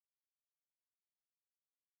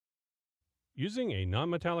Using a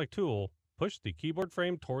non-metallic tool, push the keyboard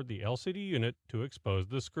frame toward the LCD unit to expose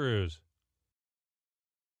the screws.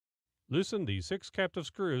 Loosen the 6 captive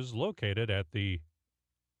screws located at the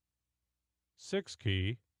 6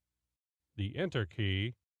 key, the Enter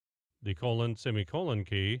key, the colon/semicolon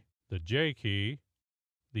key, the J key,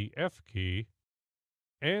 the F key,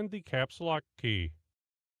 and the caps lock key.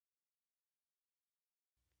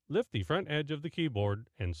 Lift the front edge of the keyboard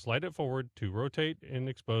and slide it forward to rotate and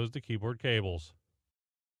expose the keyboard cables.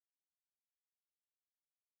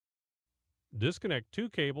 Disconnect 2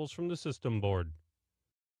 cables from the system board.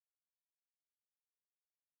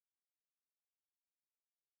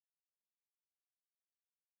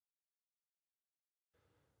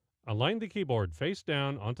 Align the keyboard face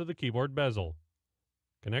down onto the keyboard bezel.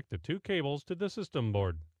 Connect the 2 cables to the system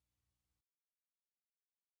board.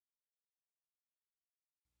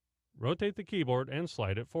 Rotate the keyboard and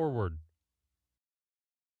slide it forward.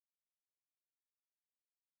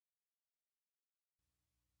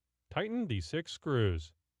 Tighten the 6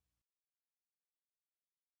 screws.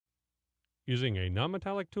 Using a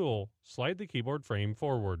non-metallic tool, slide the keyboard frame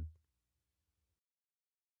forward.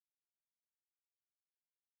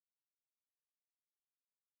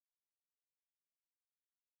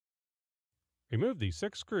 Remove the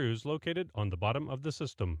 6 screws located on the bottom of the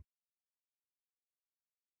system.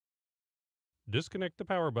 Disconnect the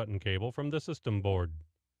power button cable from the system board.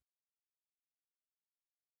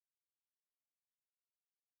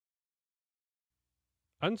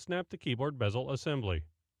 Unsnap the keyboard bezel assembly.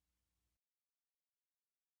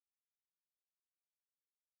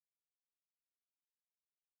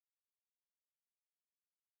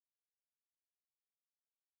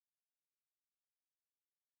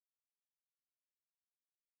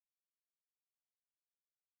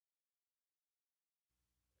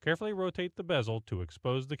 Carefully rotate the bezel to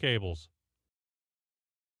expose the cables.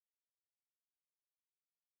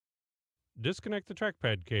 Disconnect the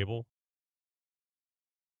trackpad cable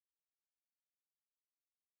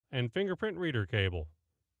and fingerprint reader cable.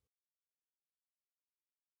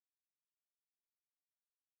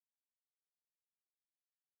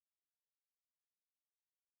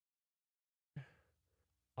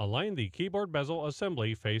 Align the keyboard bezel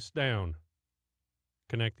assembly face down.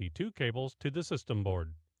 Connect the 2 cables to the system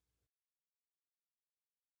board.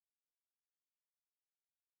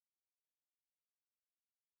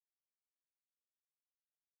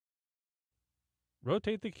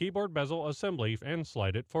 Rotate the keyboard bezel assembly and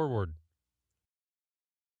slide it forward.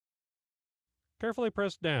 Carefully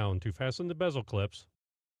press down to fasten the bezel clips.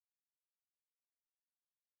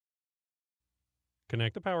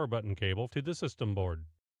 Connect the power button cable to the system board.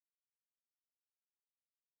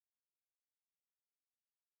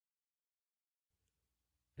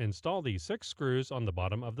 Install the 6 screws on the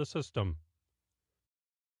bottom of the system.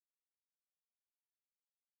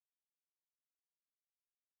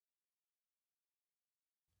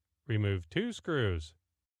 Remove 2 screws.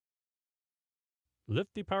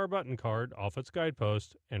 Lift the power button card off its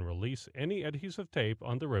guidepost and release any adhesive tape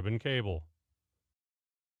on the ribbon cable.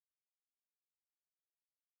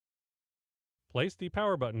 Place the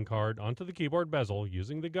power button card onto the keyboard bezel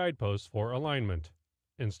using the guidepost for alignment.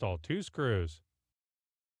 Install 2 screws.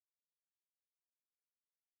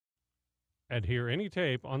 Adhere any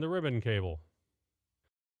tape on the ribbon cable.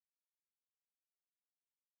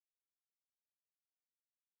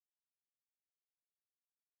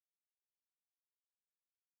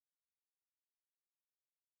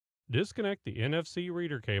 Disconnect the NFC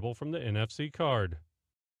reader cable from the NFC card.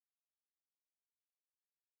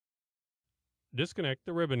 Disconnect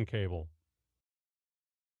the ribbon cable.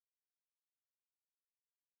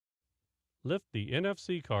 Lift the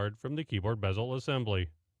NFC card from the keyboard bezel assembly.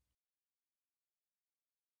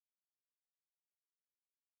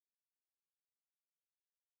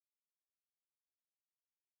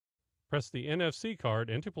 Press the NFC card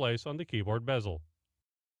into place on the keyboard bezel.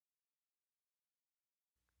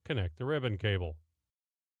 Connect the ribbon cable.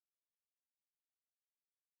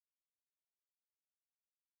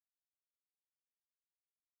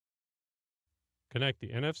 Connect the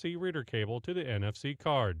NFC reader cable to the NFC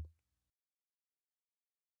card.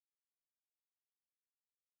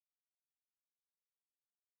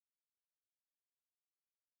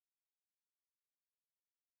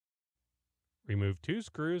 Remove 2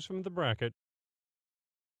 screws from the bracket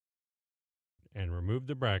and remove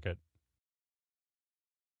the bracket.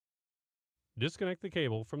 Disconnect the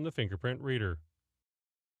cable from the fingerprint reader.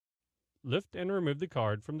 Lift and remove the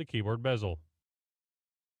card from the keyboard bezel.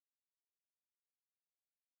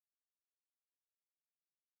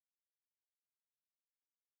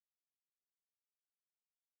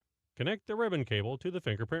 Connect the ribbon cable to the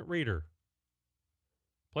fingerprint reader.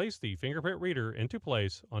 Place the fingerprint reader into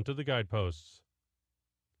place onto the guideposts.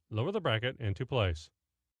 Lower the bracket into place.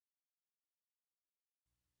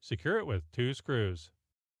 Secure it with 2 screws.